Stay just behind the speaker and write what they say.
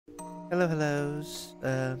Hello, hellos.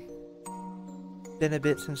 Been a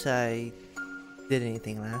bit since I did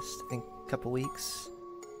anything last. I think a couple weeks.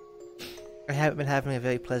 I haven't been having a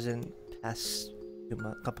very pleasant past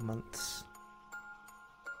couple months.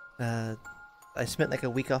 I spent like a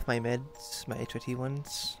week off my meds, my HRT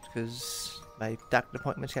ones, because my doctor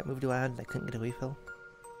appointments got moved around and I couldn't get a refill.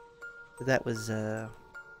 So that was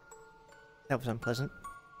unpleasant.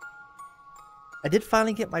 I did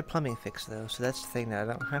finally get my plumbing fixed though, so that's the thing that I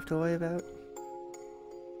don't have to worry about.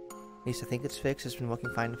 At least I think it's fixed. It's been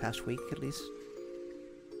working fine the past week at least.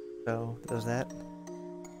 So there's that.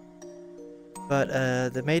 But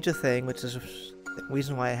the major thing, which is the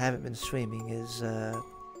reason why I haven't been streaming, is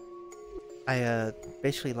I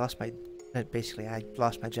basically lost my I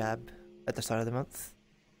lost my job at the start of the month.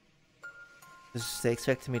 Because they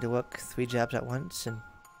expected me to work 3 jobs at once and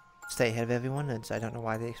stay ahead of everyone, and I don't know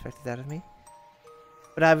why they expected that of me.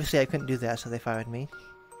 But obviously I couldn't do that, so they fired me.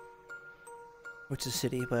 Which is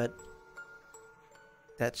shitty, but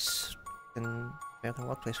that's an American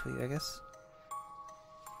workplace for you, I guess.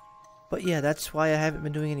 But yeah, that's why I haven't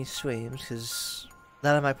been doing any streams, because a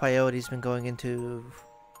lot of my priorities been going into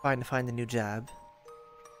trying to find a new job.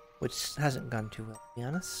 Which hasn't gone too well, to be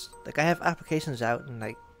honest. Like, I have applications out in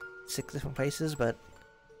like 6 different places, but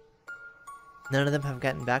none of them have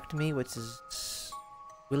gotten back to me, which is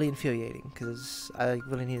really infuriating, because I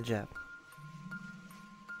really need a job.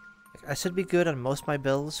 Like, I should be good on most of my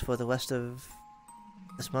bills for the rest of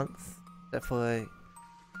this month, except for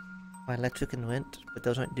my electric and rent, but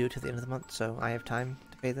those aren't due till the end of the month, so I have time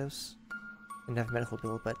to pay those. And I have a medical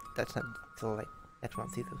bill, but that's not till like next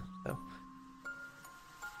month either, so.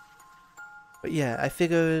 But yeah, I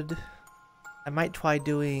figured I might try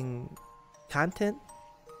doing content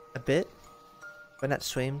a bit, but not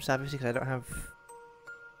streams, obviously, because I don't have.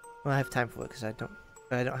 Well, I have time for it because I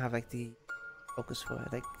don't have like the focus for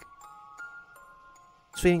it. Like,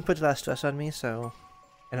 streaming puts a lot of stress on me, so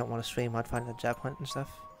I don't want to stream while finding a job hunt and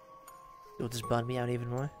stuff. It will just burn me out even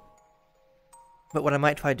more. But what I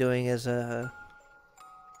might try doing is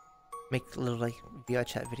make little like VR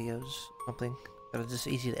chat videos, something that are just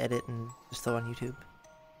easy to edit and just throw on YouTube.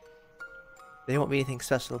 They won't be anything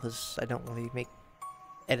special because I don't really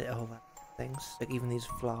edit a whole lot of things. Like even these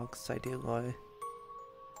vlogs I do are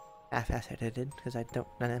half-ass edited because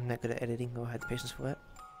I'm not good at editing or have the patience for it.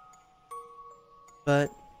 But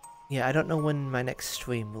yeah, I don't know when my next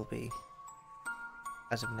stream will be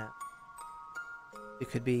as of now. It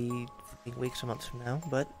could be weeks or months from now,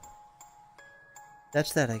 but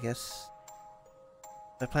that's that, I guess.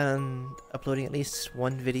 I plan on uploading at least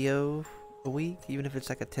 1 video a week, even if it's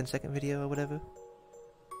like a 10-second video or whatever.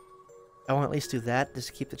 I want to at least do that, just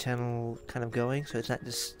to keep the channel kind of going, so it's not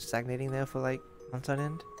just stagnating there for like months on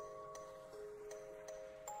end.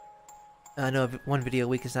 I know 1 video a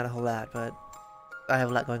week is not a whole lot, but I have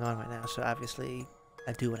a lot going on right now, so obviously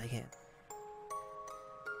I do what I can.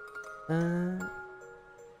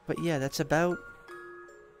 But yeah, that's about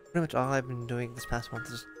pretty much all I've been doing this past month,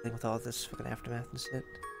 is dealing with all this fucking aftermath and shit.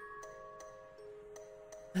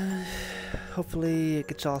 Hopefully it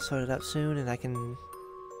gets all sorted out soon and I can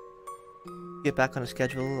get back on a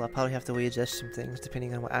schedule. I'll probably have to readjust some things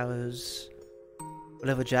depending on what hours,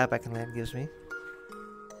 whatever job I can land gives me.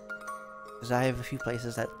 Because I have a few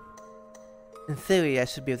places that, in theory, I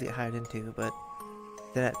should be able to get hired into, but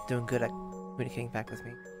they're not doing good at communicating back with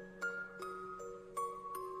me.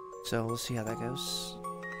 So we'll see how that goes.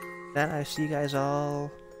 Then I see you guys all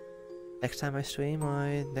next time I stream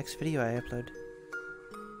or next video I upload.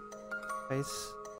 Guys.